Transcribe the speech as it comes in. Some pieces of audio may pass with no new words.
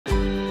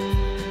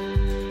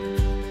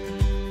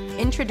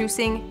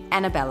Introducing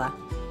Annabella,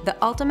 the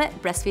ultimate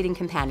breastfeeding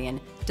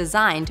companion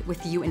designed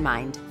with you in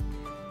mind.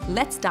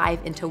 Let's dive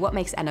into what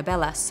makes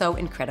Annabella so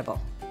incredible.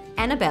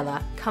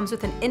 Annabella comes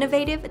with an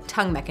innovative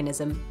tongue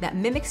mechanism that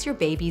mimics your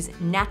baby's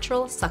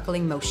natural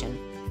suckling motion,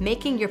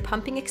 making your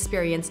pumping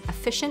experience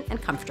efficient and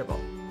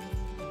comfortable.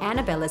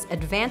 Annabella's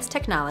advanced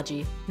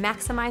technology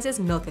maximizes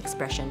milk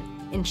expression,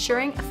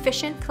 ensuring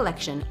efficient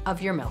collection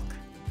of your milk.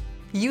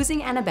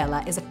 Using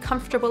Annabella is a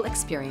comfortable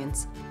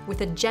experience with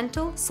a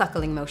gentle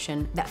suckling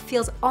motion that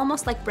feels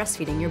almost like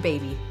breastfeeding your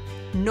baby.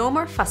 No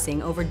more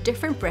fussing over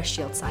different breast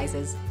shield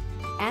sizes.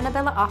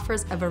 Annabella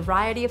offers a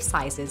variety of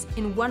sizes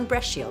in one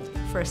breast shield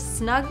for a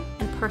snug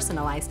and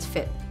personalized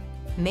fit.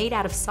 Made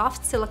out of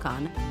soft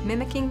silicone,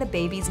 mimicking the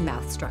baby's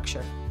mouth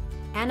structure.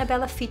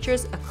 Annabella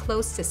features a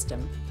closed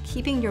system,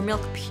 keeping your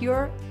milk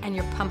pure and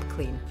your pump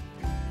clean.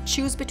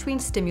 Choose between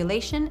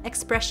stimulation,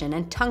 expression,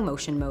 and tongue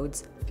motion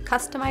modes,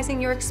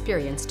 customizing your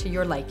experience to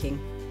your liking.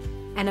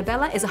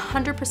 Annabella is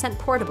 100%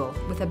 portable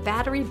with a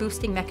battery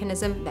boosting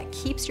mechanism that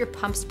keeps your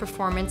pump's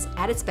performance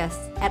at its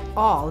best at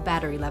all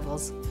battery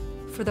levels.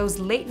 For those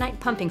late night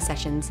pumping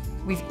sessions,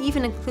 we've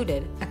even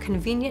included a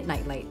convenient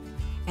nightlight.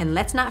 And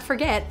let's not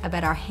forget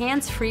about our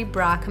hands-free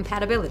bra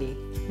compatibility,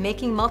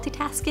 making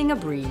multitasking a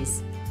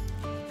breeze.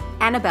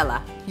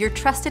 Annabella, your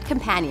trusted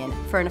companion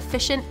for an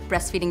efficient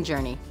breastfeeding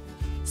journey.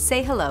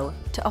 Say hello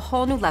to a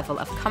whole new level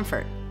of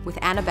comfort with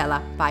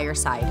Annabella by your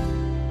side.